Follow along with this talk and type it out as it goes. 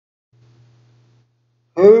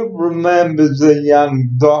remember the Young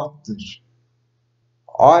Doctors?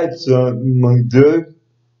 I certainly do.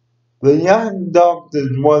 The Young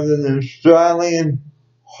Doctors was an Australian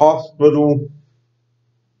hospital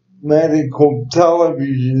medical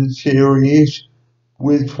television series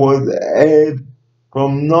which was aired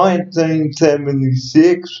from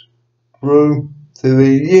 1976 through to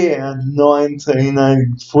the year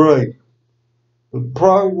 1983. The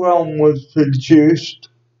program was produced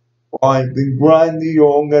by the Grundy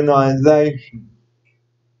Organisation.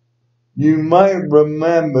 You may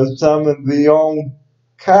remember some of the old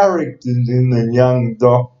characters in the Young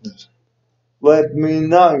Doctors. Let me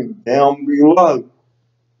know down below.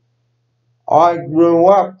 I grew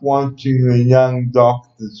up watching the Young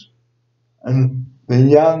Doctors, and the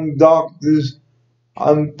Young Doctors,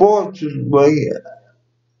 unfortunately,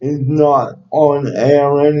 is not on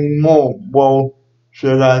air anymore. Well,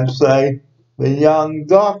 should I say, the Young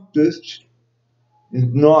Doctors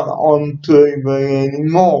is not on TV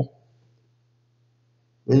anymore.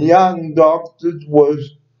 The Young Doctors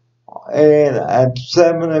was aired at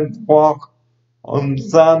 7 o'clock on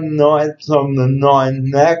some nights on the 9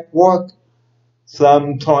 Network,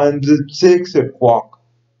 sometimes at 6 o'clock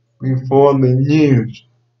before the news.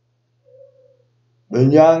 The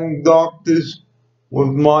Young Doctors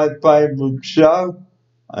was my favorite show,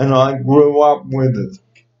 and I grew up with it.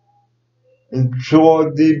 It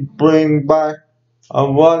sure did bring back a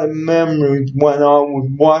lot of memories when I was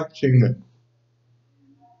watching it.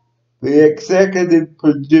 The executive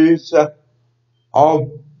producer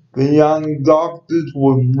of the Young Doctors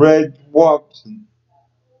was Reg Watson,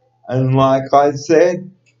 and like I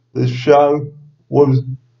said, the show was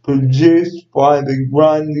produced by the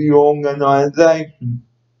Grundy Organisation,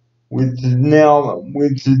 which is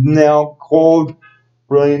now called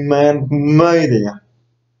Fremantle Media.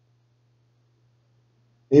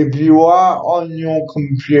 If you are on your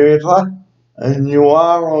computer and you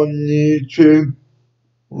are on YouTube,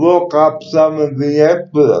 look up some of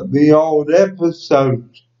the old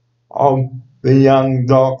episodes of the Young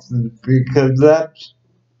Doctors, because that's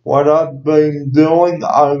what I've been doing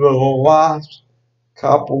over the last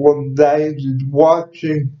couple of days, is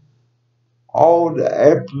watching old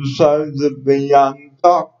episodes of the Young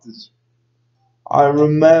Doctors. I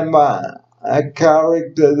remember a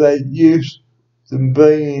character that used to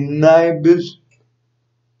be in Neighbours.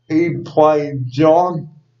 He played John.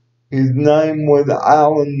 His name was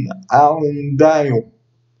Alan Dale,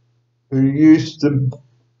 who used to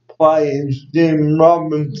play as Jim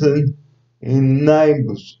Robinson in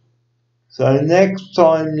Neighbours. So next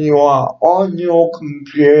time you are on your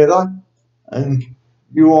computer and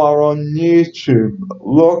you are on YouTube,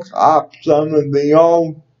 look up some of the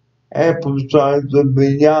old episodes of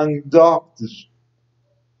the Young Doctors.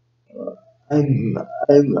 And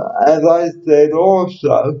as I said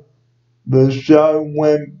also, the show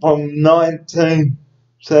went from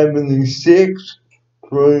 1976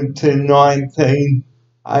 through to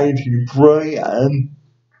 1983, and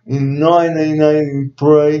in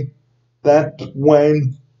 1983, that's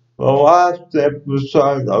when the last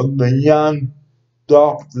episode of the Young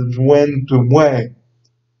Doctors went away.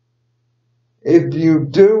 If you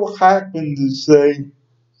do happen to see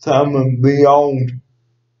some of the old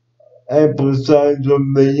episodes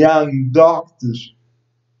of the Young Doctors,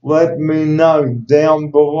 let me know down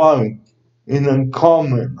below in a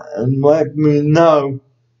comment, and let me know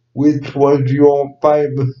which was your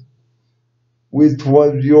favorite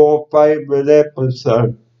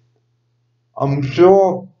episode. I'm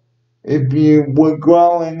sure if you were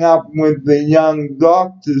growing up with the Young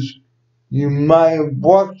Doctors, you may have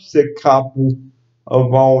watched a couple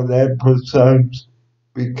of old episodes,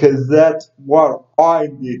 because that's what I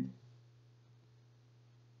did.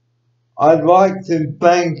 I'd like to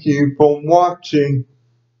thank you for watching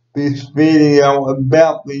this video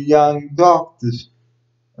about the Young Doctors,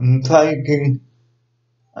 and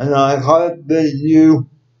I hope that you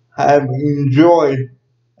have enjoyed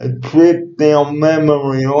a trip down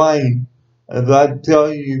memory lane as I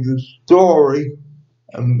tell you the story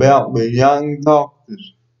about the Young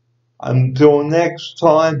Doctors. Until next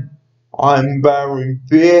time, I'm Barry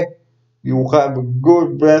Fear. You have a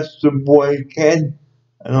good rest of the weekend,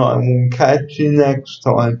 and I will catch you next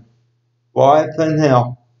time. Bye for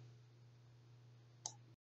now.